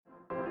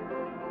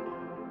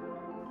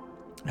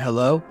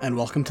Hello, and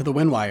welcome to The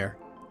Windwire,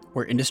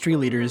 where industry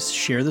leaders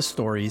share the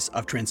stories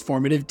of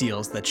transformative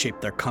deals that shape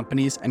their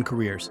companies and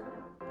careers.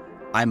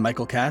 I'm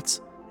Michael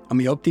Katz, and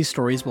we hope these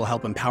stories will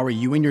help empower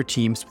you and your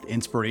teams with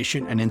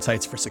inspiration and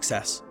insights for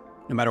success,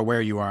 no matter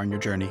where you are on your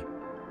journey.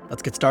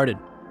 Let's get started.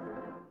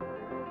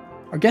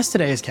 Our guest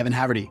today is Kevin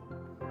Haverty.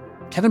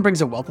 Kevin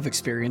brings a wealth of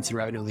experience in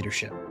revenue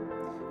leadership.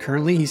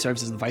 Currently, he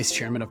serves as the Vice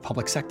Chairman of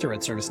Public Sector at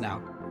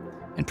ServiceNow.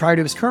 And prior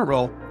to his current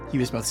role, he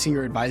was both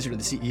Senior Advisor to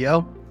the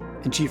CEO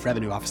and Chief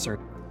Revenue Officer,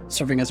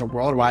 serving as a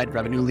worldwide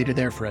revenue leader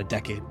there for a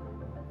decade.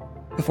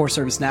 Before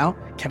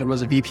ServiceNow, Kevin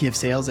was a VP of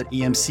Sales at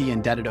EMC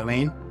and Data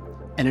Domain,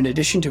 and in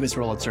addition to his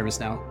role at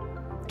ServiceNow,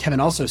 Kevin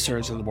also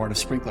serves on the board of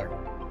Sprinklr.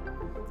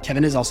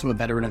 Kevin is also a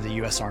veteran of the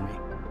U.S. Army.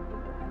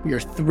 We are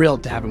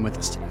thrilled to have him with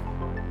us today.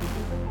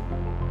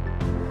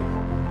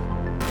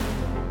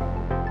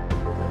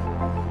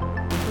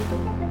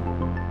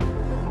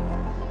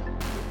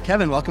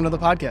 Kevin, welcome to the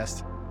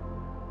podcast.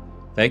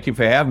 Thank you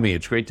for having me.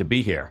 It's great to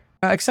be here.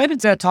 Excited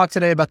to talk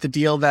today about the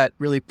deal that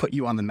really put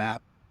you on the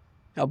map.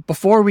 Now,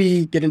 before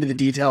we get into the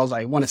details,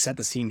 I want to set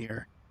the scene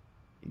here.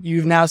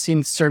 You've now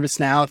seen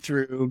ServiceNow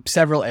through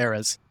several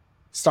eras,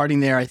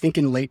 starting there, I think,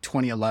 in late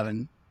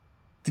 2011.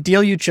 The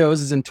deal you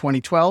chose is in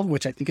 2012,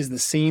 which I think is the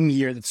same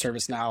year that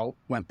ServiceNow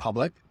went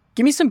public.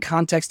 Give me some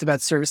context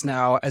about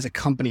ServiceNow as a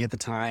company at the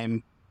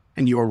time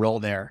and your role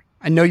there.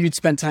 I know you'd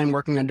spent time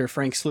working under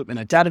Frank Slootman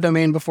at Data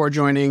Domain before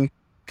joining.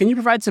 Can you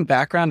provide some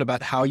background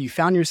about how you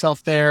found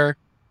yourself there?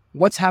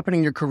 What's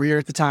happening in your career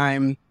at the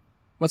time?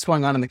 What's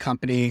going on in the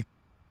company?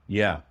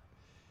 Yeah.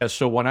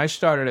 So when I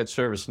started at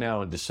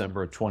ServiceNow in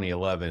December of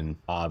 2011,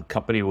 the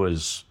company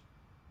was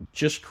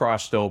just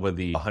crossed over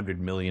the $100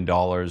 million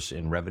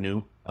in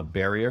revenue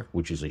barrier,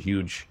 which is a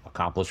huge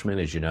accomplishment,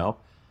 as you know.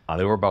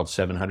 There were about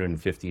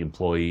 750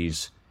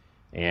 employees,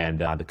 and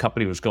the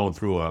company was going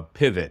through a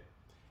pivot.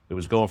 It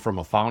was going from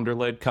a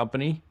founder-led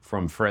company,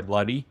 from Fred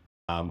Luddy,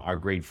 our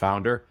great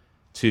founder,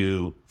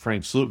 to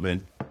Frank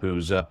Slootman,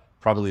 who's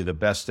probably the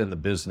best in the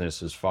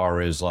business as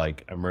far as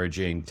like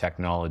emerging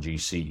technology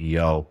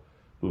CEO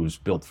who's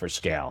built for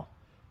scale.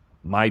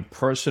 My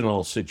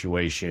personal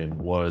situation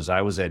was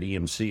I was at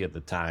EMC at the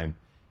time,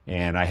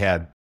 and I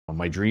had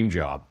my dream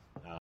job.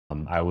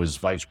 I was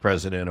vice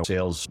president of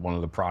sales, one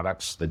of the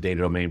products, the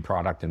Data Domain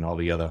product, and all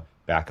the other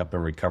backup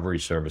and recovery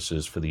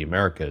services for the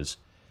Americas.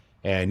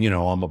 And, you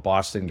know, I'm a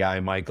Boston guy,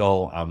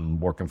 Michael. I'm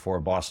working for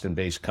a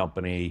Boston-based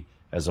company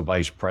as a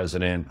vice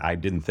president. I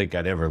didn't think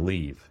I'd ever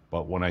leave.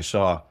 But when I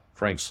saw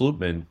Frank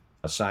Slootman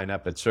sign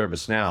up at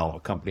ServiceNow, a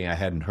company I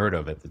hadn't heard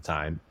of at the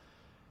time,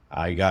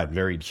 I got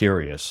very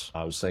curious.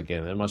 I was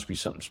thinking there must be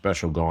something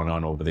special going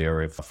on over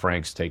there if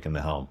Frank's taking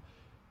the helm.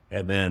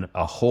 And then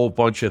a whole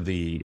bunch of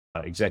the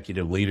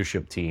executive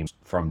leadership teams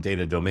from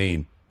Data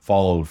Domain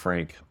followed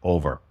Frank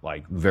over,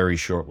 like very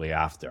shortly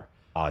after.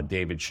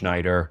 David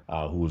Schneider,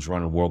 who was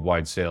running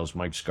worldwide sales,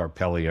 Mike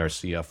Scarpelli, our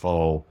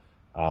CFO,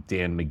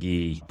 Dan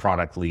McGee,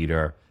 product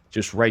leader,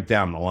 just right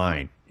down the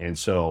line. And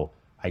so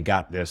I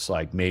got this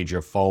like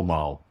major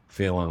FOMO,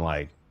 feeling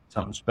like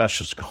something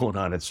special's going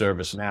on at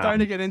ServiceNow. Starting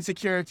to get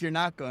insecure if you're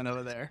not going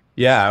over there.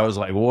 Yeah, I was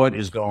like, what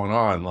is going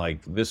on? Like,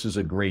 this is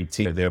a great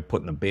team. They're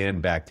putting the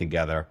band back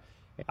together.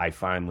 I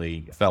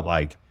finally felt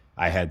like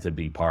I had to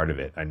be part of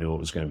it. I knew it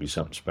was going to be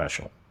something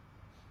special.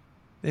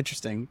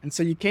 Interesting. And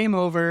so you came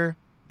over,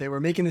 they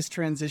were making this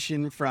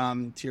transition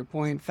from, to your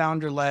point,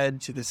 founder-led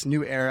to this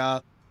new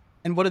era.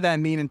 And what did that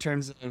mean in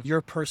terms of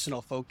your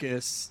personal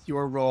focus,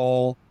 your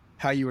role,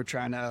 how you were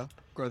trying to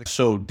grow the...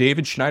 So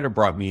David Schneider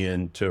brought me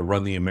in to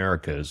run the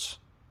Americas.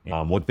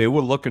 What they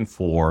were looking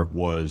for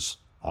was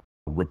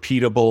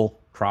repeatable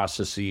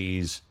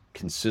processes,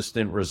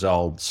 consistent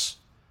results,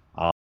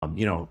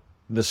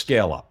 the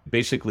scale up.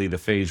 Basically the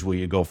phase where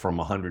you go from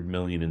 100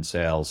 million in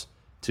sales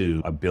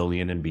to $1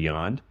 billion and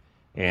beyond.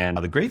 And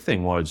the great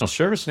thing was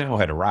ServiceNow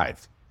had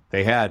arrived.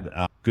 They had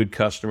good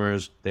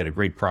customers. They had a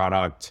great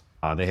product.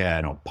 They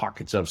had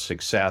pockets of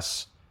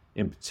success,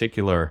 in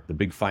particular, the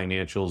big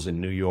financials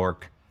in New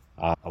York,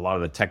 a lot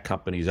of the tech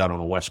companies out on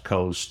the West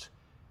Coast.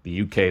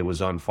 The UK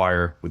was on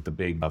fire with the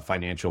big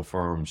financial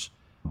firms,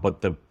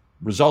 but the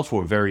results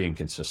were very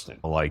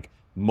inconsistent. Like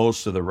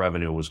most of the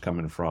revenue was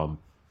coming from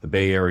the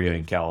Bay Area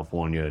in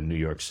California and New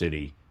York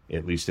City,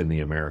 at least in the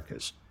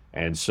Americas.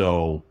 And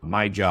so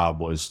my job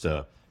was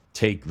to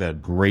take the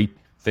great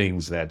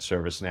things that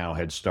ServiceNow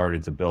had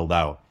started to build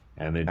out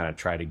and then kind of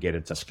try to get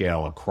it to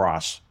scale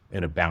across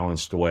in a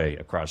balanced way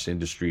across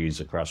industries,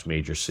 across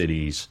major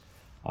cities,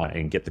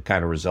 and get the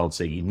kind of results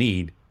that you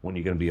need when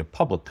you're going to be a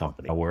public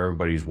company where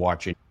everybody's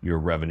watching your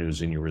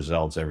revenues and your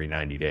results every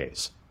 90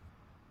 days.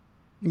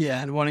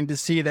 Yeah, and wanting to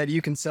see that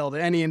you can sell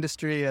to any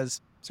industry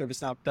as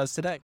ServiceNow does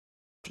today.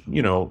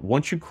 You know,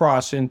 once you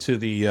cross into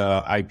the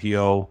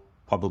IPO,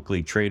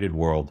 publicly traded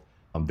world,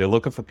 they're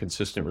looking for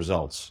consistent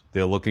results.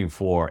 They're looking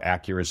for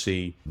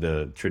accuracy,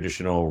 the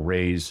traditional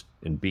raise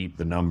and beat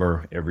the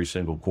number every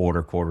single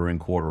quarter, quarter in,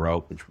 quarter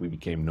out, which we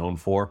became known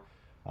for.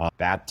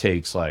 That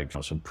takes like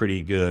some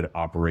pretty good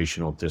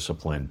operational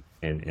discipline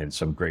and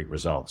some great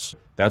results.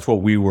 That's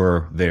what we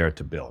were there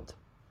to build.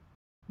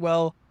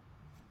 Well,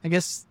 I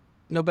guess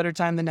no better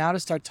time than now to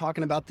start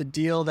talking about the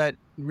deal that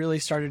really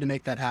started to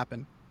make that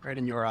happen, right,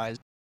 in your eyes.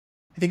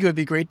 I think it would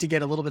be great to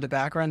get a little bit of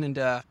background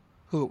into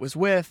who it was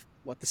with,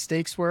 what the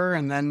stakes were,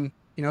 and then,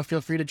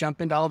 feel free to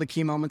jump into all the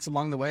key moments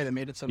along the way that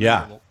made it so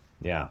memorable.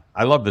 Yeah.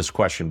 I love this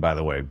question, by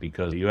the way,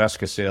 because you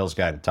ask a sales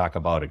guy to talk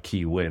about a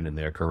key win in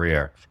their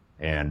career,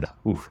 and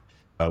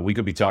we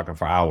could be talking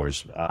for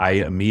hours. I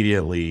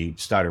immediately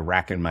started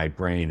racking my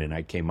brain, and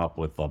I came up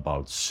with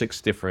about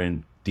 6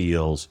 different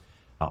deals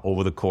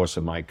over the course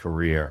of my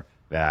career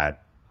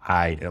that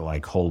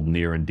I hold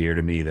near and dear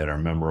to me, that are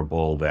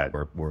memorable, that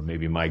were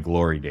maybe my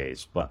glory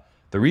days. But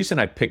the reason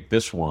I picked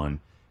this one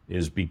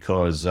is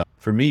because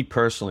for me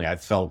personally, I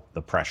felt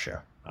the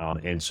pressure.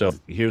 And so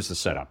here's the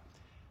setup.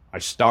 I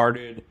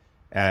started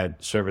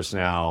at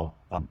ServiceNow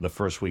the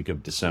first week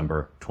of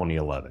December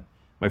 2011.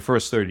 My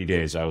first 30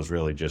 days, I was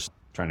really just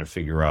trying to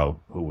figure out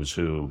who was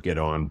who, get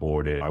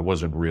onboarded. I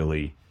wasn't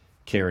really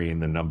carrying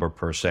the number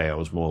per se. I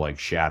was more like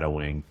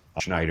shadowing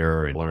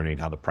Schneider and learning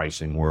how the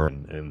pricing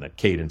worked and the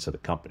cadence of the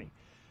company.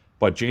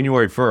 But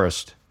January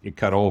 1st, it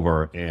cut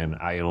over and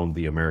I owned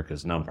the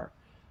Americas number.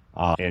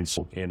 And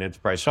so in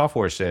enterprise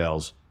software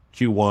sales,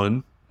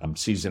 Q1,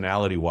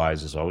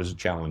 seasonality-wise, is always a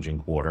challenging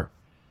quarter.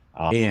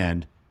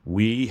 And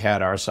we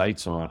had our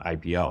sights on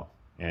IPO.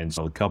 And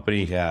so the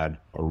company had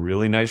a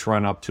really nice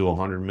run up to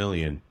 100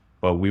 million,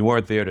 but we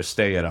weren't there to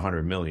stay at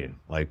 100 million.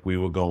 We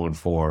were going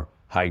for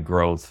high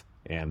growth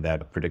and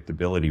that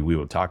predictability we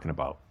were talking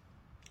about.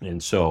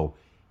 And so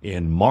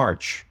in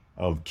March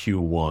of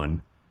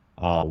Q1,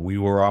 we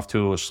were off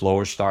to a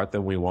slower start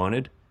than we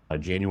wanted.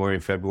 January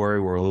and February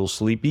were a little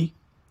sleepy.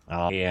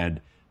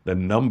 And the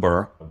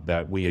number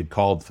that we had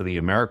called for the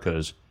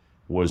Americas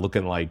was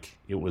looking like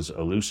it was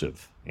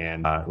elusive.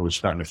 And it was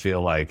starting to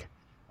feel like,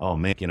 oh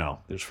man,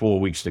 there's 4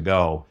 weeks to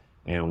go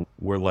and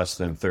we're less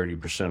than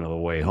 30% of the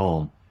way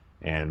home.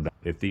 And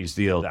if these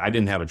deals, I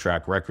didn't have a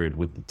track record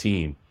with the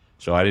team,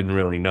 so I didn't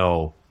really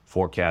know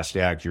forecast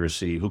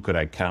accuracy, who could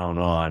I count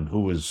on,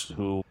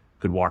 who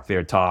could walk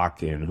their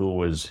talk, and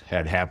who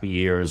had happy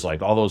years.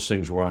 All those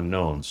things were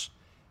unknowns.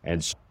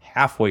 And so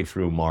halfway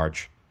through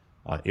March,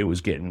 it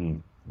was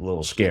getting a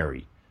little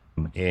scary.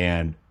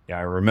 And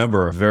I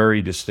remember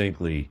very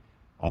distinctly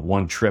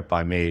one trip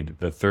I made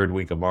the third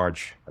week of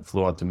March. I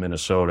flew out to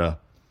Minnesota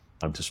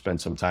to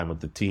spend some time with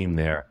the team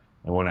there.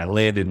 And when I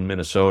landed in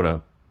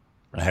Minnesota,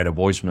 I had a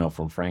voicemail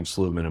from Frank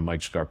Slootman and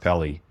Mike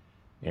Scarpelli,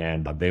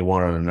 and they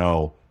wanted to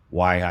know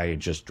why I had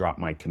just dropped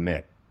my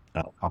commit,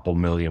 a couple $1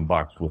 million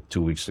with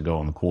 2 weeks to go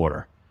in the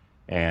quarter.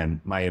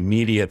 And my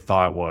immediate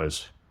thought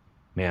was,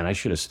 man, I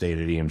should have stayed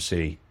at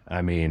EMC.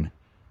 I mean,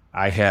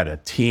 I had a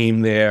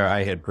team there.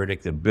 I had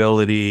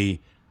predictability.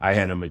 I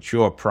had a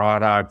mature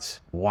product.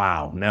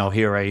 Wow. Now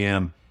here I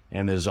am,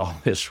 and there's all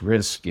this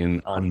risk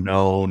and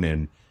unknown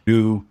and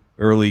new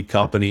early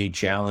company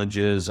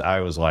challenges.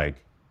 I was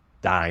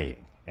dying.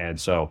 And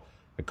so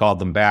I called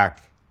them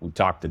back. We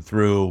talked it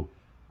through.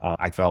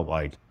 I felt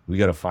like we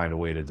got to find a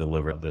way to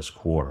deliver this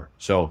quarter.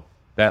 So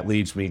that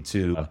leads me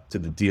to the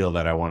deal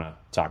that I want to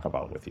talk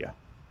about with you.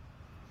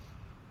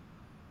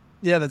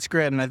 Yeah, that's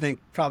great. And I think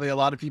probably a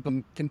lot of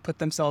people can put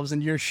themselves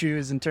in your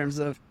shoes in terms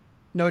of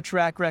no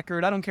track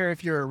record. I don't care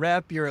if you're a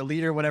rep, you're a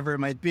leader, whatever it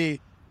might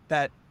be,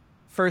 that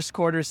first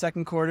quarter,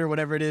 second quarter,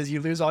 whatever it is,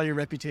 you lose all your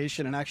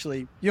reputation, and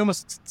actually you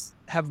almost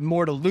have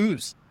more to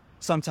lose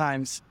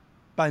sometimes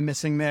by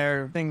missing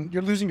their thing.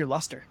 You're losing your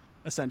luster,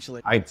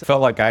 essentially. I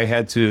felt like I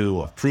had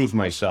to prove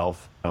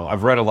myself.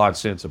 I've read a lot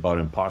since about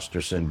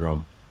imposter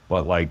syndrome,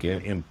 but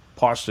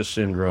imposter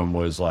syndrome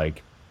was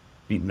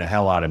beating the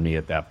hell out of me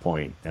at that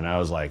point. And I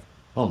was like,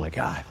 oh my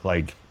God,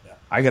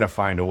 I got to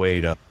find a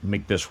way to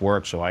make this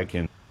work so I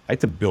had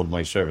to build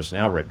my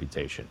ServiceNow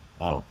reputation.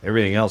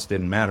 Everything else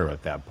didn't matter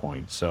at that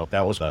point. So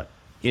that was the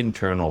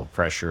internal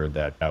pressure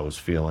that I was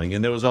feeling.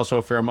 And there was also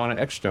a fair amount of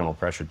external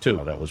pressure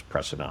too that was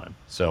pressing on.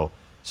 So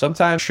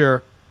sometimes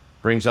sure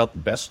brings out the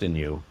best in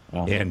you,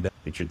 and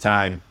it's your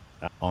time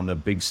on the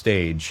big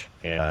stage,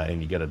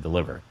 and you got to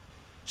deliver.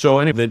 So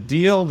anyway, the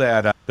deal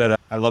that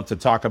I love to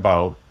talk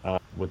about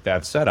with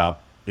that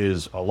setup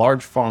is a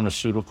large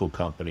pharmaceutical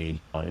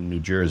company in New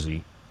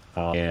Jersey,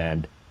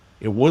 and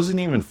it wasn't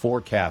even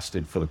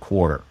forecasted for the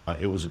quarter.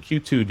 It was a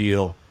Q2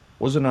 deal,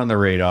 wasn't on the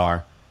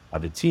radar.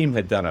 The team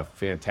had done a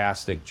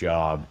fantastic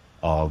job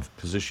of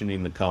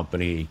positioning the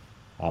company,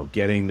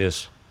 getting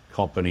this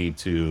company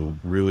to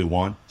really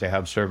want to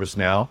have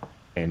ServiceNow,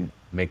 and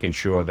making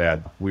sure that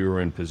we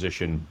were in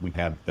position, we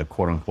had the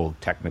quote-unquote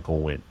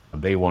technical win.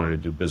 They wanted to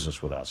do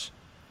business with us.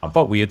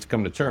 But we had to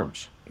come to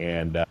terms,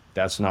 and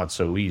that's not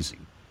so easy.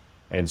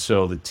 And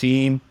so the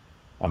team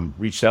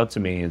reached out to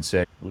me and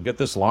said, we got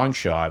this long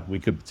shot. We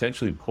could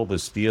potentially pull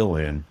this deal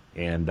in.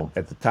 And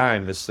at the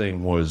time, this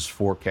thing was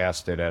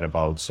forecasted at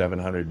about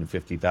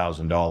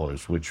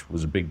 $750,000, which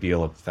was a big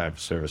deal at the time for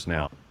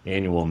ServiceNow,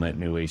 annual net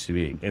new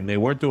ACV. And they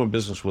weren't doing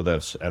business with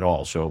us at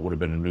all, so it would have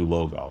been a new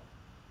logo.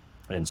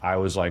 And I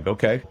was like,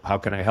 okay, how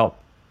can I help?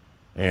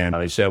 And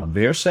they said,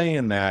 they're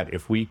saying that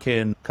if we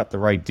can cut the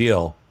right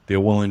deal, they're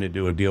willing to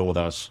do a deal with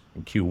us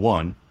in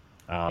Q1,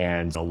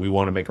 and we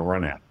want to make a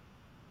run at it.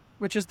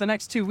 which is the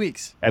next 2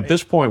 weeks. At right?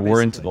 this point,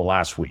 we're into Basically. the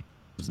last week.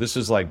 This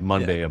is like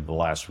Monday of the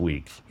last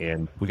week,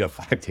 and we got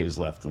 5 days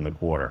left in the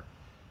quarter.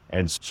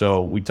 And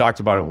so we talked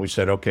about it, and we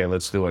said, okay,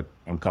 let's do it.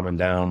 I'm coming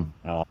down.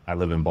 I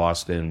live in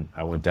Boston.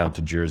 I went down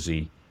to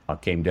Jersey. I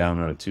came down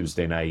on a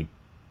Tuesday night,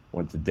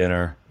 went to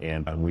dinner,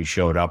 and we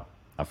showed up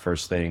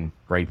first thing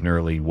bright and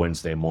early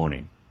Wednesday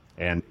morning.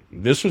 And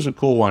this was a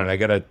cool one, and I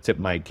got to tip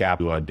my cap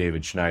to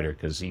David Schneider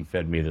because he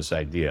fed me this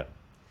idea.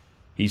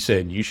 He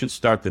said, you should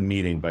start the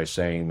meeting by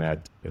saying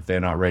that if they're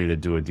not ready to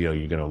do a deal,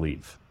 you're going to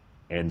leave.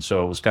 And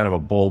so it was kind of a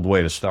bold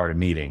way to start a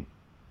meeting,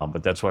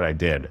 but that's what I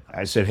did.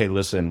 I said, hey,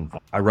 listen,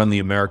 I run the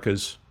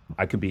Americas.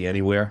 I could be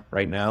anywhere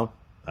right now.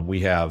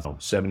 We have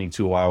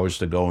 72 hours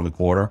to go in the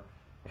quarter,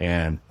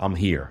 and I'm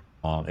here.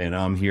 And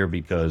I'm here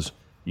because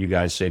you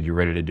guys said you're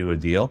ready to do a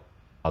deal.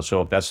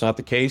 So if that's not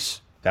the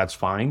case, that's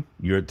fine.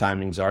 Your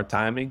timing's our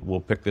timing.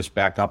 We'll pick this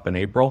back up in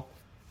April.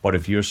 But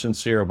if you're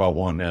sincere about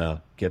wanting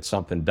to get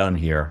something done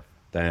here,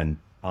 then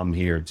I'm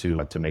here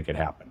to make it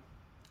happen.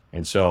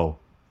 And so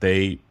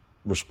they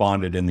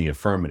responded in the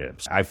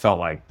affirmative. I felt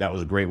like that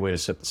was a great way to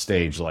set the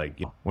stage.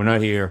 Like, we're not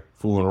here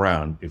fooling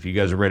around. If you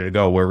guys are ready to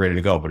go, we're ready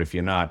to go. But if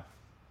you're not,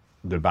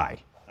 goodbye.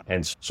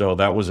 And so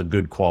that was a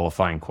good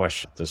qualifying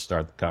question to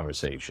start the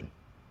conversation.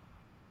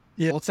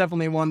 Yeah, well, it's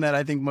definitely one that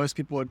I think most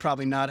people would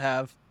probably not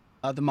have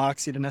the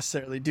moxie to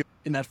necessarily do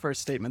in that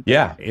first statement.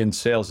 Yeah, in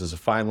sales, there's a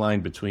fine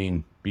line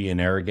between being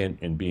arrogant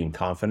and being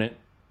confident.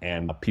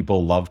 And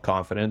people love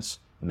confidence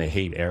and they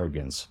hate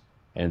arrogance.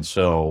 And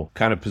so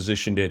kind of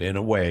positioned it in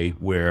a way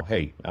where,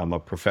 hey, I'm a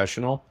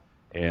professional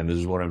and this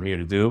is what I'm here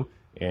to do.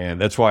 And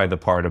that's why the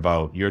part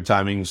about your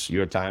timing's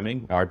your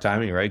timing, our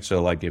timing, right?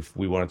 So like if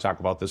we want to talk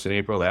about this in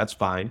April, that's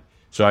fine.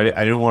 So I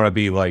didn't want to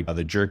be like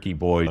the jerky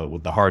boy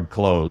with the hard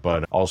close,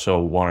 but also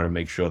wanted to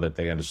make sure that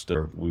they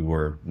understood we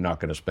were not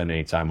going to spend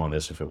any time on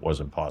this if it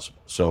wasn't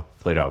possible. So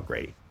played out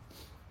great.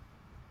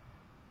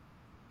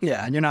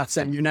 Yeah, and you're not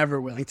saying you're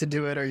never willing to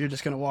do it or you're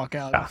just going to walk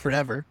out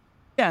forever.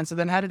 Yeah, and so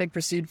then how did it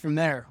proceed from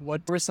there?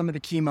 What were some of the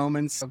key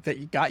moments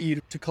that got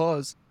you to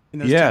close in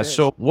those 2 days?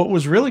 So what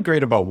was really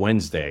great about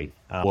Wednesday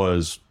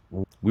was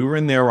we were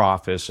in their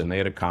office and they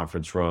had a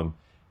conference room,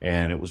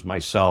 and it was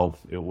myself,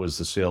 it was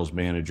the sales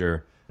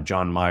manager,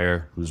 John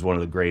Meyer, who's one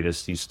of the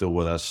greatest. He's still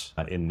with us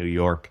in New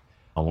York,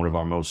 one of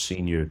our most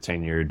senior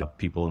tenured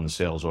people in the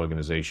sales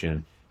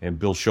organization, and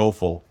Bill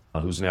Schoeffel,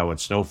 who's now at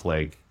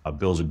Snowflake.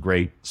 Bill's a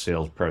great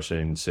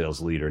salesperson,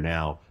 sales leader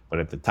now, but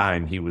at the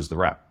time he was the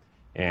rep.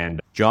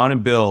 And John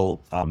and Bill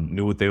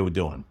knew what they were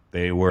doing.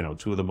 They were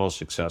 2 of the most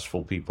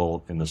successful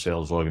people in the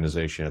sales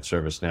organization at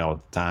ServiceNow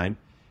at the time,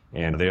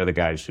 and they're the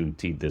guys who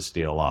teed this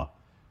deal up.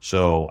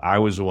 So I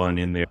was the one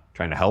in there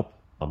trying to help,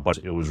 but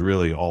it was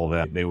really all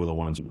that. They were the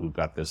ones who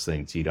got this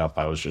thing teed up.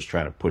 I was just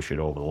trying to push it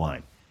over the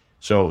line.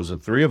 So it was the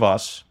 3 of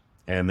us,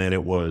 and then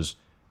it was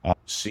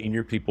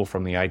senior people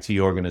from the IT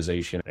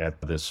organization at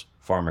this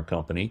pharma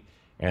company,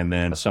 and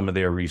then some of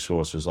their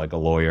resources like a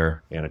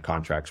lawyer and a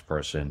contracts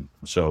person.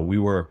 So we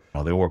were,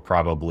 there were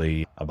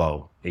probably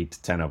about 8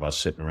 to 10 of us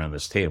sitting around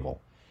this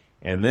table.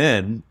 And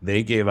then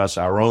they gave us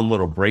our own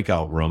little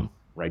breakout room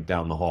right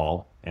down the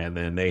hall, and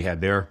then they had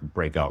their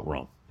breakout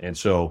room. And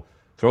so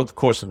throughout the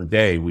course of the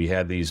day, we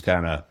had these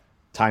kind of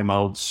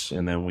timeouts,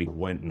 and then we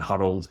went and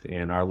huddled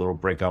in our little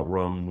breakout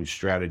room. We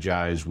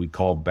strategized. We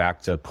called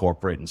back to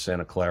corporate in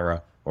Santa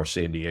Clara or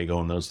San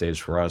Diego in those days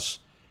for us.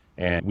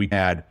 And we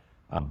had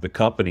the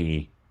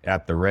company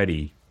at the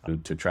ready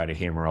to try to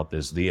hammer out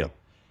this deal.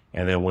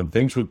 And then when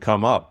things would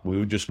come up, we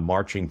were just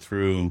marching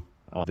through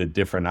the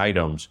different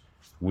items.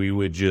 We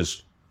would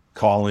just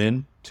call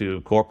in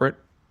to corporate,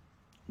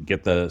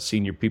 get the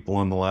senior people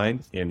on the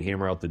line, and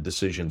hammer out the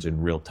decisions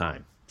in real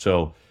time.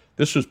 So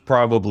this was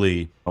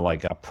probably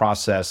like a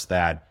process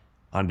that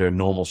under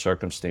normal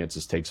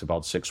circumstances takes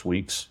about 6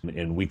 weeks,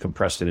 and we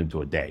compressed it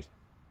into a day.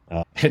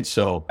 And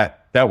so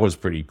that was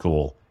pretty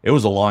cool. It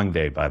was a long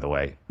day, by the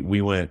way. We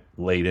went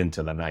late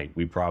into the night.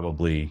 We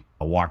probably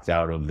walked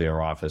out of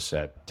their office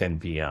at 10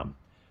 p.m.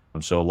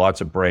 And so lots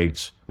of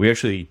breaks. We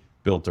actually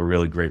built a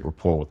really great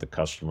rapport with the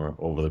customer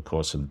over the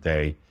course of the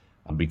day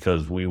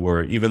because we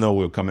were, even though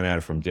we were coming at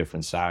it from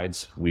different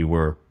sides, we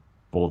were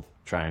both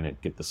trying to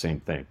get the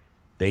same thing.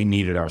 They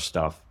needed our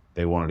stuff.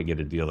 They wanted to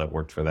get a deal that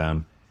worked for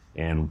them,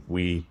 and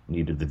we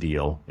needed the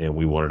deal, and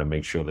we wanted to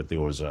make sure that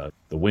there was the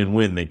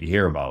win-win that you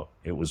hear about.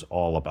 It was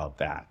all about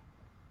that.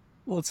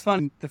 Well, it's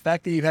fun. The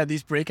fact that you had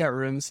these breakout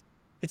rooms,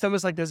 it's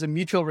almost like there's a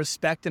mutual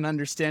respect and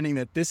understanding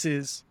that this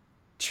is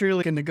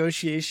truly a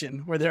negotiation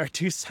where there are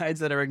 2 sides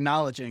that are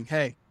acknowledging,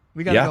 hey,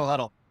 we got to go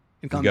huddle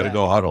and come We got to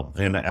go huddle.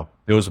 And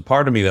there was a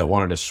part of me that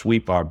wanted to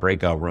sweep our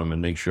breakout room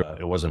and make sure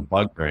it wasn't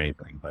bugged or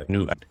anything, but I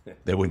knew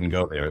they wouldn't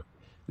go there.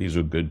 These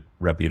were good,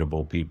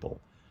 reputable people.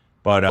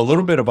 But a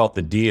little bit about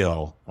the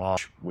deal,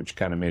 which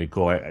kind of made it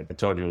cool. I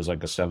told you it was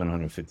like a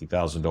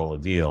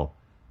 $750,000 deal.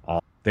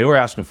 They were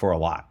asking for a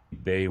lot.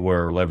 They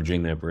were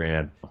leveraging their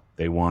brand.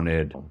 They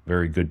wanted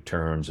very good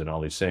terms and all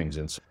these things.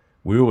 And so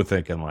we were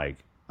thinking like,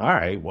 all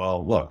right,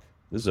 well, look,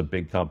 this is a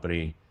big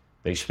company.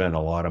 They spend a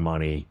lot of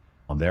money.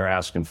 They're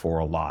asking for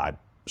a lot.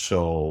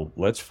 So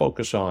let's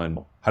focus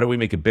on how do we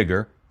make it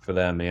bigger for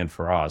them and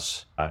for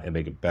us and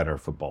make it better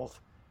for both.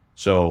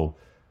 So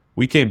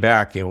we came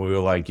back and we were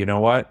like, you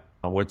know what?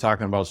 We're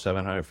talking about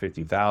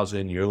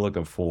 750,000. You're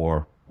looking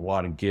for a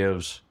lot of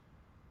gives.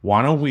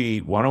 Why don't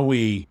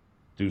we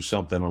do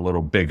something a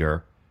little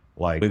bigger?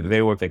 Like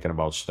they were thinking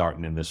about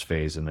starting in this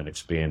phase and then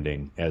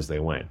expanding as they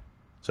went.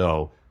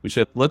 So we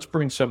said, let's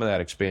bring some of that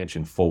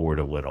expansion forward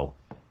a little.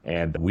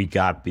 And we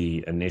got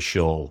the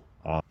initial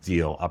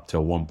deal up to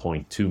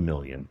 1.2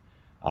 million,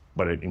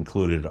 but it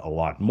included a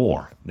lot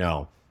more.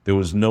 Now, there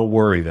was no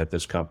worry that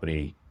this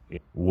company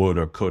would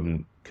or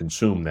couldn't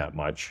consume that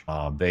much.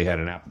 They had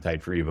an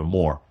appetite for even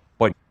more.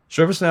 But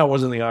ServiceNow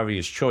wasn't the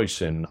obvious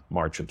choice in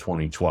March of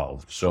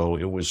 2012, so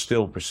it was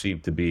still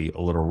perceived to be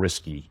a little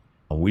risky.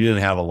 We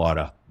didn't have a lot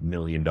of $1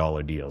 million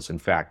deals. In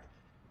fact,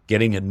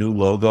 getting a new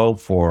logo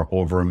for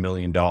over $1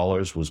 million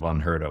was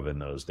unheard of in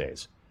those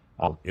days.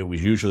 It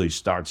was usually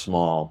start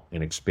small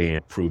and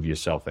expand, prove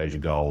yourself as you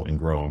go, and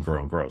grow and grow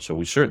and grow. So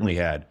we certainly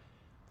had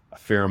a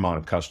fair amount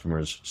of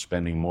customers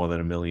spending more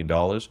than $1 million,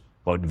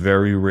 but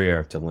very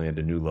rare to land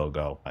a new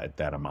logo at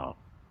that amount.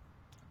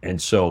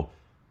 And so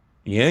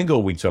the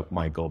angle we took,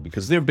 Michael,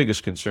 because their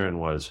biggest concern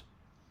was,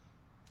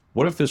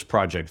 what if this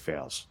project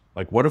fails?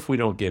 Like, what if we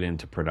don't get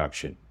into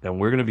production? Then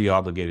we're going to be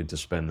obligated to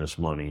spend this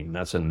money, and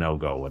that's a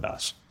no-go with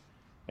us.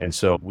 And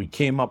so we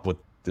came up with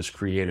this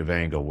creative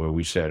angle where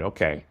we said,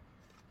 okay,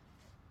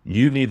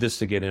 you need this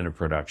to get into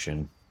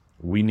production.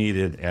 We need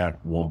it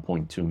at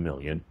 1.2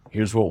 million.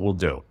 Here's what we'll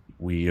do.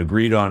 We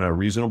agreed on a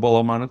reasonable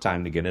amount of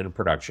time to get into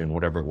production,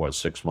 whatever it was,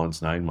 6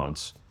 months, 9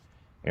 months.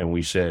 And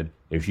we said,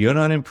 if you're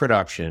not in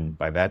production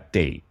by that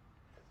date,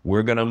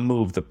 we're going to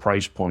move the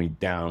price point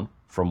down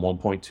from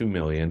 1.2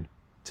 million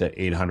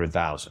to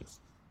 800,000.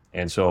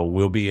 And so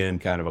we'll be in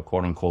kind of a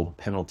quote unquote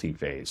penalty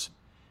phase.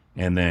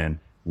 And then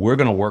we're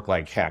going to work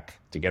like heck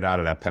to get out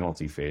of that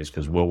penalty phase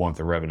because we'll want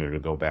the revenue to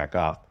go back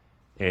up.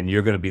 And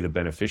you're going to be the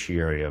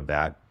beneficiary of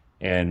that.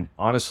 And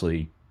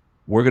honestly,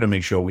 we're going to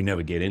make sure we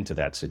never get into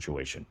that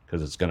situation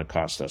because it's going to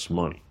cost us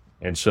money.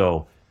 And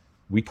so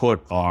we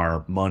put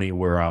our money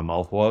where our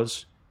mouth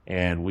was,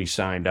 and we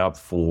signed up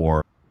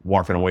for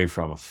walking away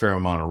from a fair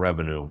amount of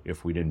revenue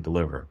if we didn't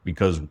deliver,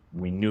 because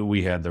we knew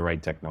we had the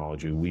right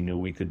technology, we knew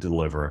we could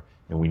deliver,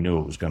 and we knew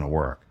it was going to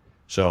work.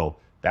 So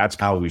that's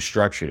how we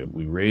structured it.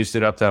 We raised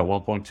it up to that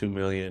 1.2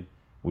 million.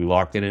 We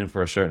locked it in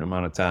for a certain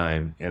amount of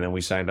time, and then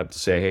we signed up to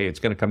say, hey, it's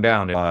going to come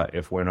down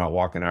if we're not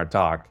walking our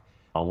talk,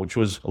 which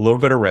was a little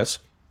bit of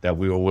risk that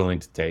we were willing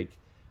to take,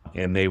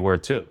 and they were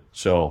too.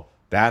 So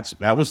that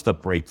was the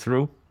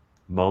breakthrough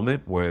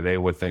moment where they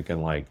were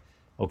thinking like,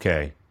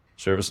 okay,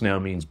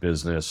 ServiceNow means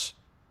business.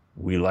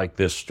 We like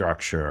this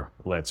structure.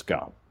 Let's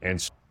go. And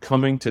so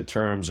coming to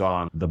terms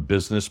on the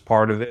business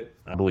part of it,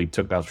 I believe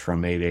took us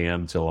from 8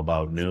 a.m. till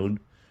about noon.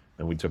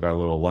 Then we took our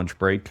little lunch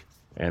break,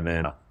 and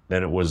then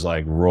it was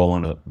like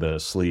rolling up the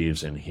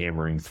sleeves and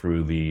hammering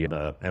through the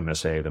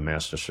MSA, the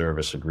Master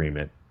Service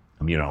Agreement,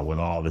 with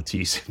all the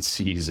T's and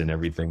C's and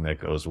everything that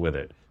goes with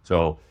it.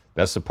 So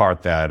that's the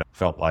part that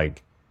felt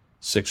like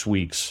 6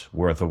 weeks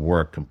worth of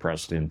work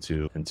compressed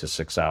into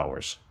 6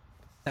 hours.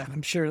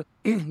 I'm sure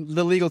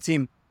the legal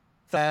team,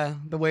 the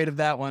weight of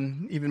that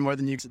one, even more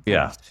than you could.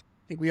 Yeah.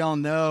 I think we all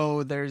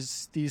know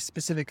there's these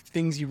specific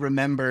things you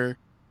remember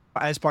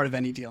as part of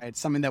any deal. It's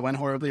something that went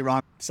horribly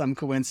wrong, some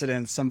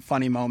coincidence, some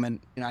funny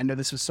moment. I know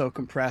this was so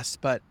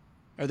compressed, but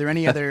are there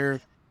any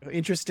other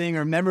interesting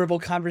or memorable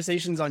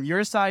conversations on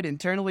your side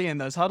internally in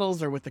those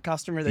huddles or with the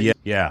customer?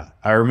 Yeah.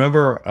 I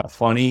remember a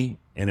funny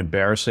and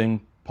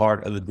embarrassing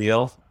part of the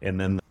deal. And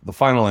then the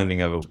final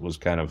ending of it was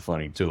kind of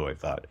funny too, I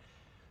thought.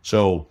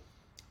 So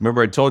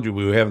remember I told you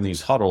we were having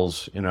these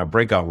huddles in our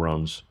breakout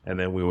rooms, and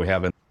then we were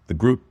having the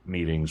group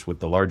meetings with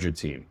the larger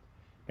team.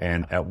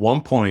 And at one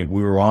point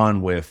we were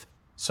on with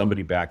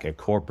somebody back at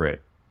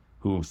corporate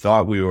who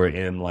thought we were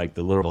in like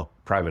the little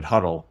private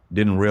huddle,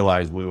 didn't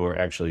realize we were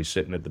actually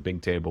sitting at the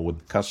big table with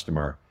the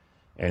customer,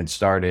 and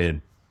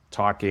started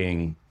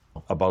talking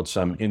about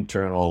some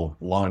internal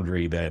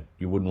laundry that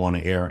you wouldn't want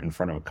to air in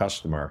front of a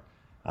customer.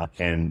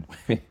 And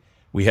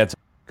we had to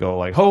go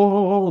like,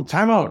 ho,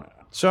 time out.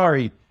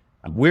 Sorry,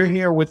 we're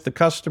here with the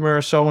customer,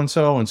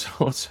 so-and-so and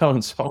so-and-so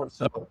and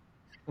so-and-so.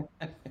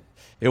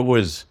 It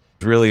was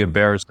really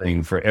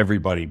embarrassing for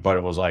everybody, but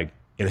it was like,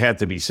 it had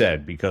to be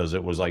said because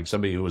it was like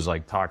somebody who was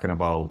like talking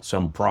about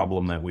some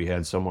problem that we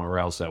had somewhere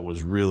else that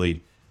was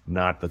really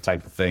not the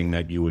type of thing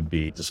that you would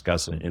be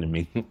discussing in a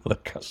meeting with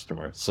a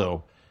customer.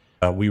 So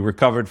we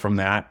recovered from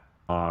that.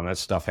 That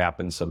stuff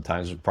happens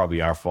sometimes. It's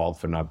probably our fault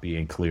for not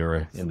being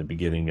clearer in the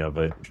beginning of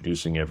it,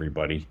 introducing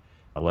everybody.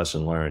 A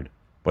lesson learned.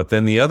 But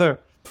then the other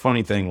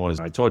funny thing was,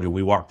 I told you,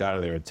 we walked out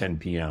of there at 10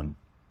 p.m.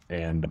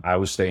 and I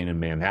was staying in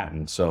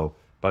Manhattan. So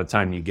by the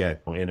time you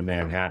get into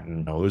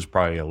Manhattan, it was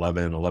probably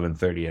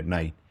 11:30 at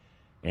night.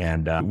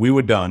 And we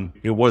were done.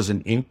 It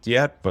wasn't inked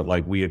yet, but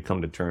like we had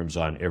come to terms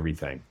on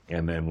everything.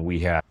 And then we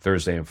had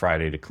Thursday and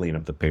Friday to clean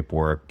up the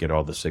paperwork, get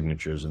all the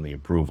signatures and the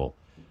approval.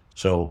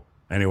 So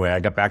anyway, I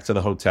got back to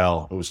the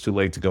hotel. It was too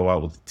late to go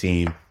out with the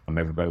team.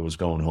 Everybody was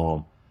going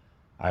home.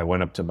 I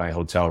went up to my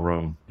hotel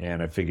room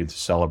and I figured to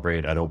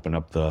celebrate, I'd open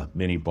up the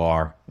mini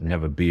bar and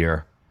have a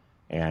beer.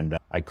 And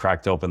I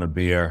cracked open the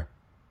beer.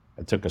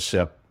 I took a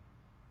sip.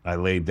 I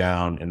laid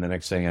down, and the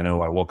next thing I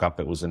know, I woke up.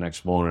 It was the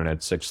next morning at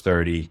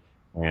 6:30,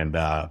 and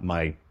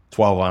my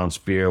 12-ounce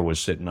beer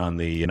was sitting on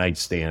the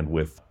nightstand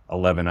with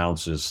 11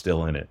 ounces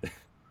still in it.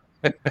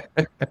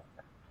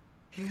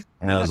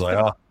 And I was like,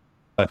 oh,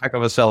 a heck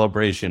of a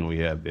celebration we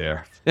had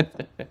there. Yeah,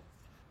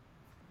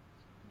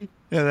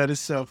 that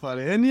is so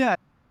funny. And yeah,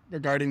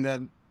 regarding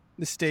the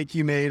mistake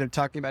you made of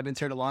talking about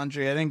internal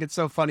laundry, I think it's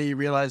so funny you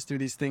realize through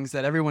these things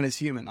that everyone is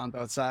human on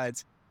both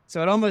sides.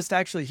 So it almost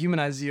actually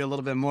humanizes you a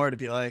little bit more to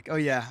be like, oh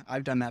yeah,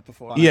 I've done that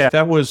before. Yeah,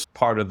 that was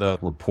part of the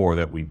rapport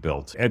that we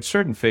built. At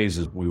certain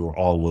phases, we were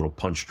all a little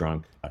punch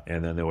drunk.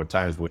 And then there were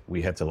times where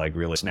we had to like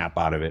really snap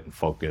out of it and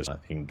focus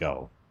and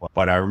go.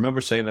 But I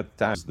remember saying at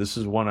the time, this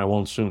is one I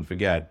won't soon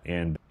forget.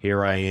 And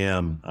here I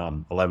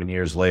am 11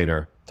 years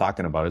later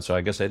talking about it. So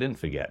I guess I didn't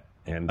forget.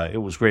 And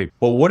it was great.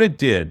 But what it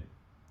did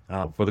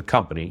for the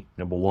company,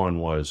 number one,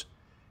 was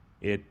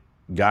it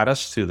got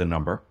us to the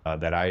number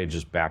that I had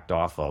just backed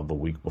off of the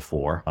week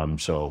before.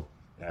 So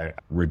I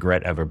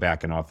regret ever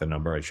backing off the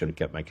number. I should have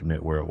kept my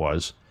commit where it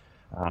was.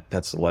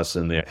 That's the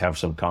lesson there. Have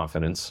some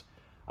confidence.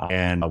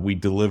 And we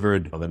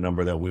delivered the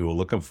number that we were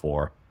looking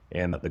for.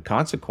 And the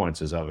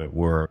consequences of it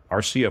were our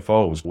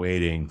CFO was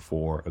waiting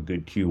for a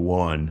good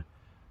Q1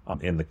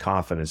 and the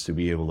confidence to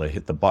be able to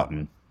hit the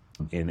button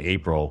in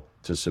April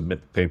to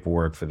submit the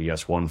paperwork for the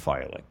S1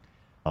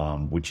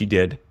 filing, which he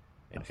did.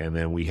 And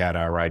then we had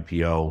our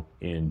IPO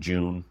in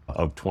June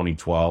of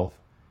 2012.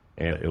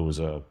 And it was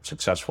a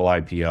successful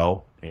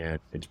IPO, and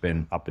it's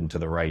been up and to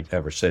the right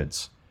ever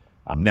since.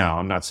 Now,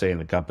 I'm not saying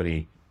the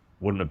company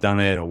wouldn't have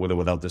done it or with or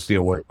without this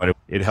deal, but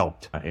it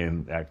helped.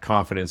 And that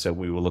confidence that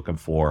we were looking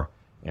for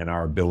and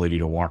our ability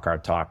to walk our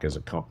talk as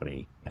a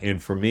company.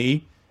 And for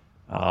me,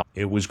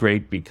 it was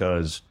great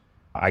because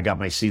I got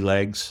my sea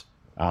legs.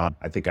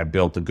 I think I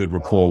built a good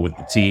rapport with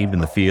the team in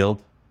the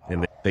field,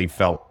 and they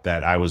felt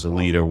that I was a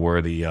leader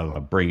worthy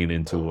of bringing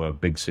into a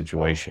big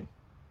situation.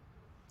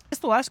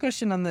 Just the last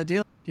question on the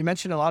deal. You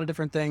mentioned a lot of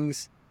different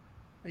things,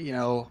 you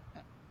know,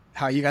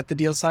 how you got the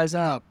deal size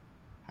up,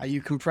 how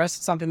you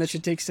compressed something that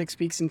should take 6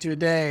 weeks into a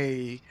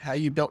day, how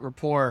you built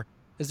rapport.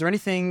 Is there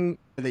anything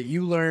that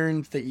you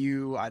learned that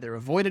you either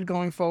avoided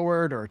going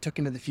forward or took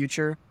into the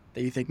future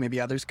that you think maybe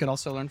others could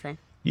also learn from?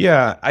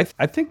 Yeah, I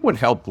think what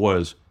helped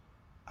was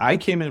I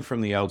came in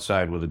from the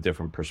outside with a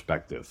different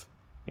perspective,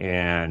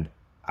 and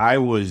I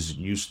was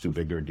used to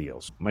bigger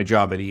deals. My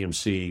job at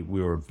EMC,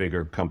 we were a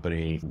bigger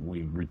company.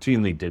 We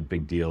routinely did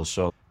big deals,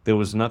 so there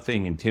was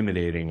nothing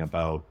intimidating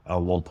about a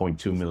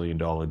 $1.2 million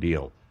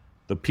deal.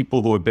 The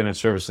people who had been at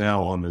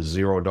ServiceNow on the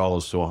 $0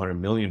 to $100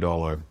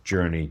 million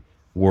journey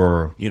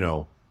were, you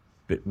know,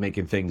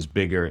 making things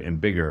bigger and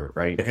bigger,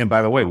 right? And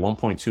by the way,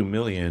 1.2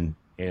 million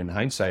in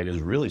hindsight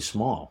is really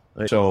small.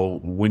 So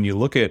when you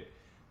look at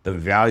the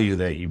value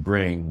that you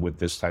bring with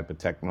this type of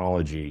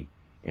technology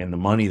and the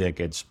money that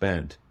gets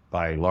spent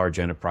by large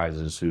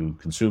enterprises who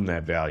consume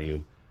that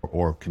value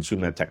or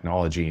consume that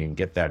technology and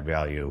get that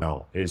value,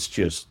 no, it's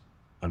just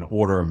an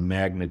order of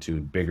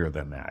magnitude bigger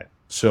than that.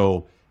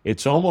 So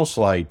it's almost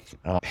like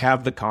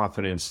have the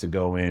confidence to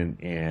go in,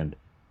 and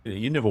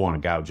you never want to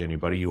gouge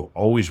anybody. You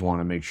always want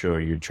to make sure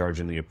you're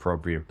charging the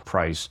appropriate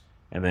price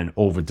and then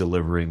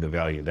over-delivering the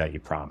value that you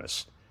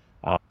promised.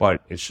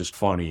 But it's just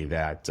funny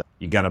that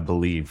you got to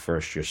believe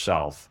first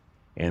yourself,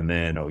 and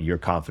then your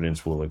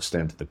confidence will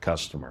extend to the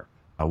customer.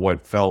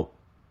 What felt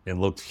and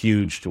looked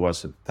huge to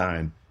us at the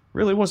time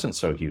really wasn't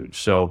so huge.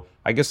 So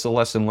I guess the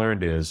lesson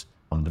learned is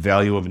the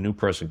value of a new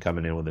person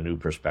coming in with a new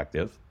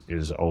perspective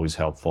is always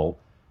helpful.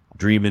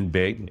 Dreaming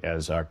big,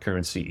 as our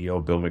current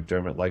CEO, Bill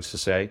McDermott, likes to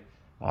say.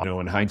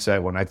 In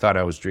hindsight, when I thought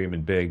I was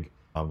dreaming big,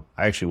 I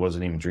actually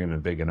wasn't even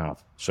dreaming big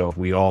enough. So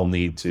we all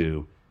need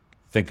to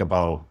think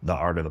about the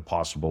art of the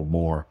possible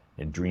more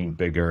and dream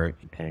bigger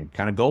and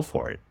kind of go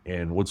for it.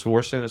 And what's the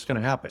worst thing that's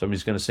going to happen?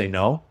 Somebody's going to say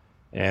no,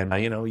 and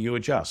you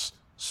adjust.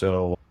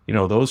 So,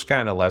 those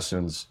kind of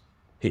lessons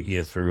hit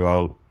you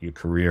throughout your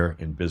career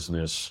in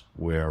business,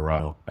 where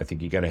I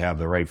think you got to have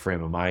the right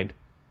frame of mind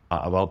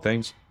about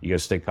things. You got to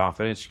stay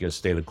confident. You got to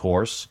stay the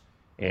course,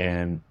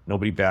 and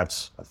nobody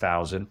bats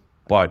 1,000,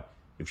 but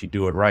if you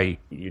do it right,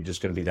 you're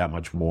just going to be that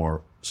much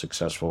more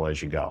successful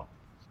as you go.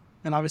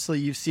 And obviously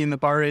you've seen the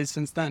bar raise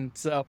since then.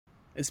 So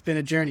it's been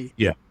a journey.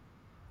 Yeah.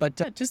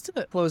 But just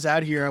to close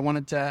out here, I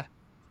wanted to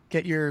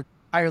get your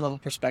higher level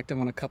perspective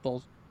on a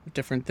couple of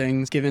different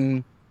things,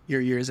 given your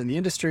years in the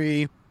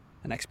industry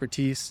and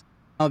expertise.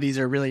 All these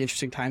are really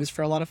interesting times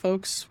for a lot of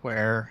folks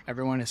where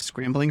everyone is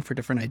scrambling for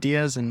different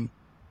ideas and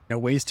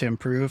ways to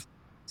improve.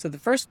 So the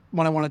first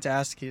one I wanted to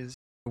ask is,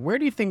 where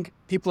do you think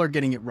people are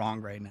getting it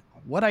wrong right now?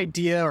 What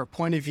idea or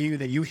point of view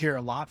that you hear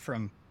a lot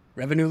from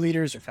revenue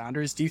leaders or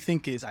founders do you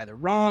think is either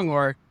wrong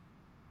or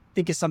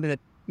think is something that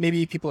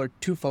maybe people are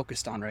too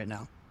focused on right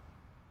now?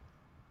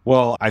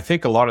 Well, I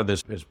think a lot of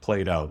this is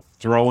played out.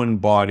 Throwing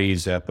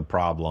bodies at the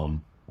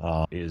problem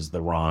is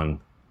the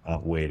wrong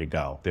way to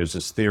go. There's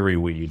this theory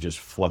where you just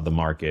flood the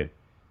market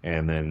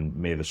and then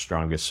may the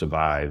strongest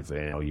survive.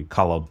 And you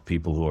call out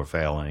people who are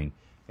failing,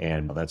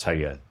 and that's how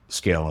you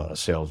scale a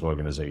sales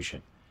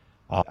organization.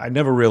 I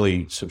never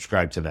really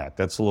subscribed to that.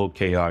 That's a little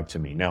chaotic to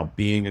me. Now,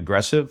 being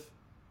aggressive,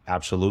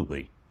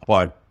 absolutely.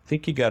 But I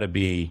think you got to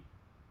be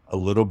a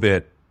little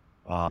bit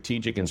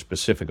strategic and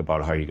specific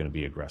about how you're going to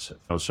be aggressive.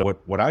 So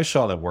what I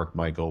saw that worked,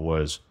 Michael,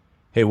 was,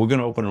 hey, we're going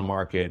to open a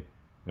market.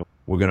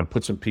 We're going to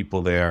put some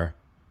people there.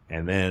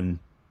 And then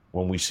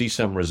when we see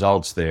some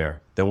results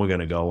there, then we're going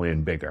to go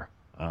in bigger.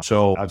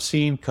 So I've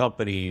seen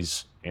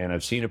companies and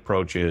I've seen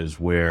approaches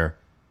where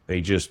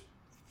they just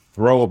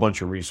throw a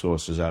bunch of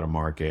resources at a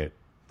market.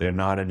 They're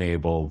not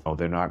enabled, or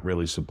they're not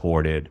really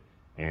supported,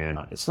 and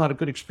it's not a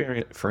good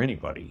experience for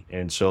anybody.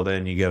 And so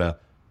then you get a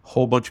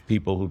whole bunch of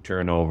people who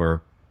turn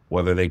over,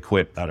 whether they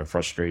quit out of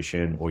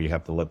frustration or you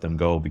have to let them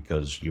go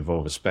because you've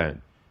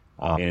overspent.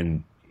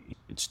 And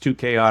it's too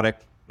chaotic.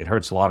 It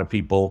hurts a lot of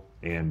people.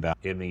 And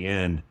in the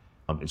end,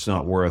 it's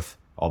not worth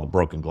all the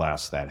broken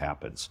glass that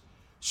happens.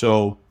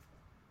 So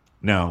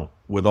now,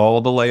 with all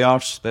the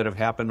layoffs that have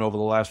happened over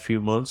the last few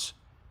months,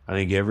 I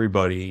think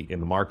everybody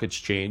in the market's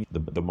changed.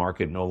 The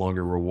market no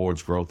longer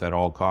rewards growth at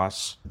all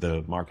costs.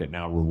 The market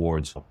now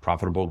rewards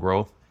profitable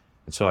growth.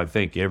 And so I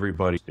think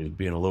everybody is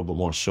being a little bit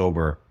more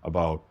sober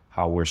about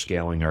how we're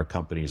scaling our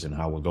companies and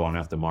how we're going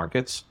after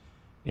markets.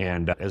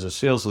 And as a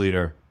sales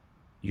leader,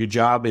 your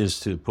job is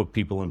to put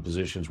people in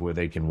positions where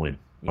they can win,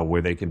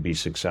 where they can be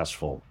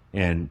successful.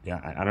 And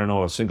I don't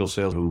know a single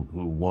sales who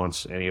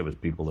wants any of his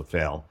people to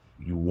fail.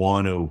 You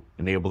want to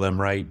enable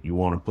them right. You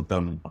want to put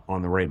them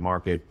on the right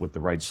market with the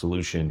right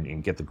solution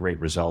and get the great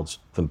results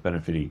for the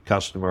benefit of your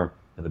customer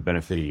and the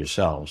benefit of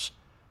yourselves.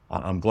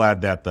 I'm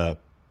glad that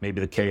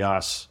maybe the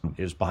chaos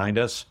is behind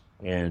us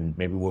and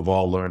maybe we've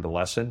all learned a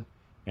lesson.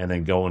 And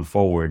then going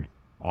forward,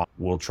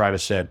 we'll try to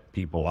set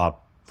people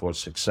up for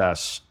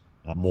success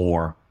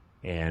more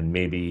and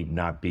maybe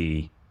not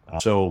be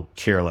so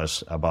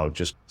careless about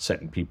just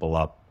setting people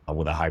up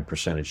with a high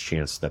percentage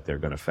chance that they're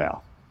going to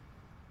fail.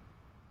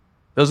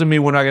 Doesn't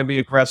mean we're not going to be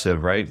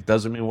aggressive, right?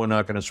 Doesn't mean we're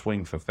not going to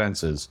swing for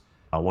fences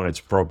when it's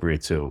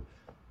appropriate to.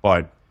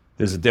 But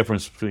there's a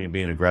difference between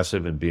being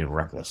aggressive and being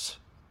reckless.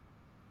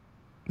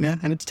 Yeah,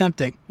 and it's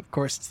tempting. Of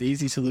course, it's the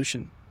easy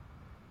solution.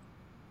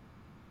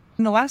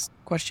 And the last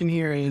question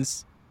here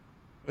is,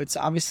 it's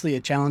obviously a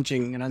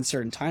challenging and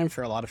uncertain time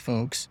for a lot of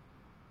folks.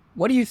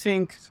 What do you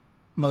think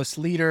most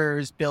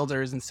leaders,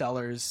 builders, and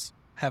sellers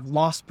have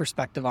lost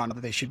perspective on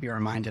that they should be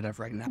reminded of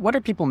right now? What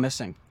are people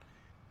missing?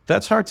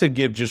 That's hard to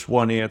give just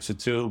one answer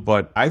to,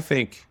 but I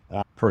think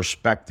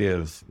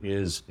perspective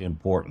is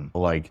important.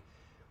 Like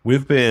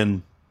we've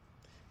been,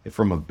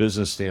 from a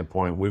business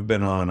standpoint, we've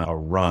been on a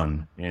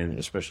run, and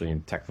especially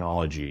in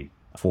technology,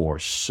 for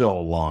so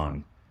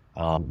long,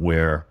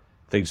 where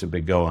things have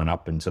been going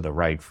up and to the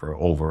right for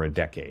over a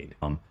decade.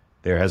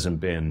 There hasn't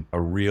been a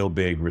real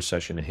big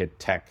recession to hit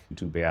tech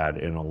too bad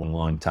in a long,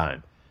 long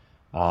time.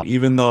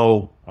 Even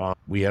though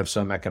we have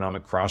some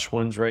economic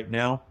crosswinds right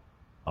now,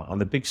 on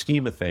the big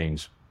scheme of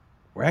things,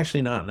 we're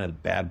actually not in a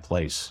bad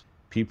place.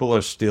 People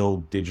are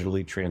still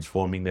digitally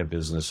transforming their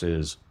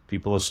businesses.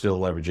 People are still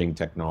leveraging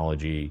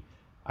technology.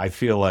 I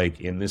feel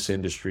like in this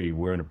industry,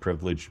 we're in a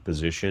privileged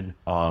position.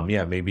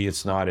 Maybe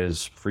it's not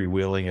as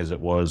freewheeling as it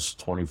was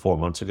 24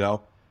 months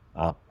ago.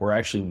 We're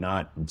actually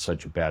not in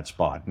such a bad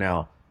spot.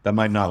 Now, that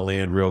might not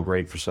land real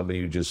great for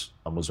somebody who just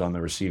was on the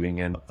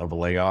receiving end of a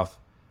layoff.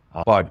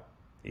 But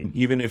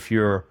even if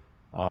you're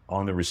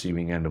on the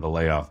receiving end of a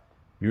layoff,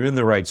 you're in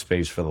the right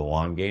space for the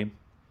long game.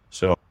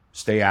 So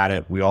stay at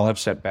it. We all have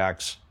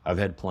setbacks. I've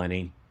had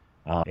plenty.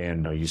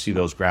 And you see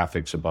those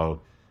graphics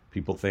about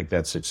people think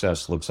that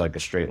success looks like a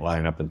straight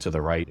line up and to the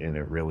right, and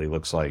it really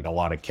looks like a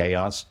lot of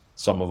chaos.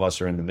 Some of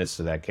us are in the midst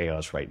of that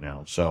chaos right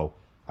now. So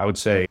I would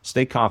say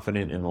stay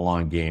confident in the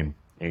long game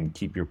and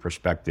keep your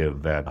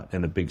perspective that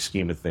in the big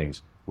scheme of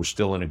things, we're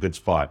still in a good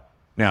spot.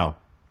 Now,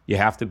 you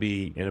have to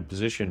be in a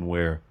position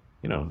where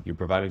you're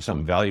providing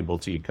something valuable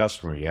to your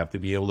customer. You have to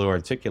be able to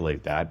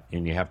articulate that,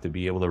 and you have to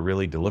be able to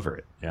really deliver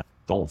it. Yeah.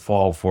 Don't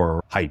fall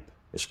for hype,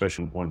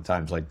 especially when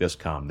times like this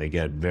come. They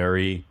get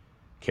very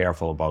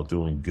careful about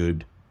doing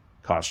good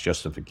cost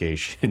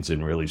justifications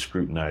and really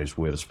scrutinize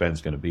where the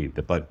spend's going to be.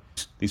 But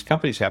these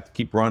companies have to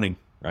keep running,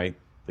 right?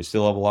 They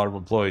still have a lot of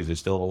employees. They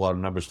still have a lot of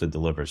numbers to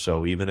deliver.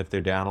 So even if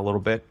they're down a little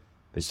bit,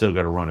 they still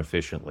got to run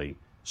efficiently.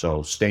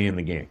 So stay in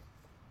the game.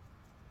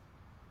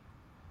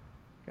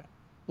 Okay.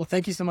 Well,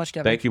 thank you so much,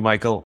 Kevin. Thank you,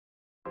 Michael.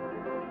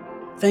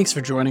 Thanks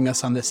for joining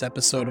us on this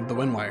episode of The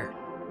Windwire.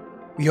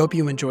 We hope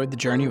you enjoyed the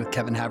journey with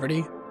Kevin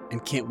Haverty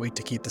and can't wait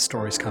to keep the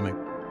stories coming.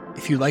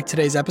 If you liked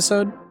today's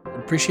episode, I'd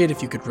appreciate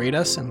if you could rate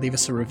us and leave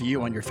us a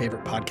review on your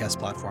favorite podcast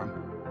platform.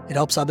 It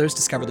helps others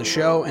discover the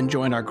show and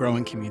join our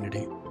growing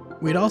community.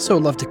 We'd also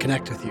love to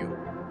connect with you.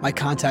 My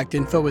contact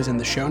info is in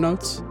the show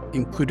notes,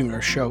 including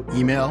our show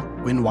email,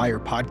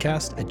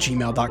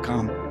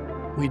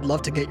 windwirepodcast@gmail.com. We'd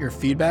love to get your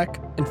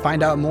feedback and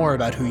find out more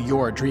about who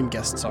your dream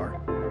guests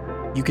are.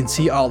 You can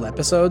see all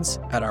episodes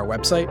at our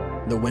website,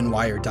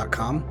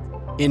 thewindwire.com,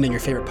 and in your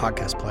favorite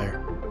podcast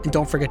player. And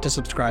don't forget to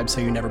subscribe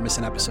so you never miss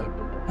an episode.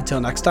 Until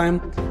next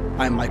time,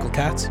 I'm Michael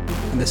Katz,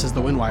 and this is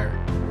The Win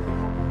Wire.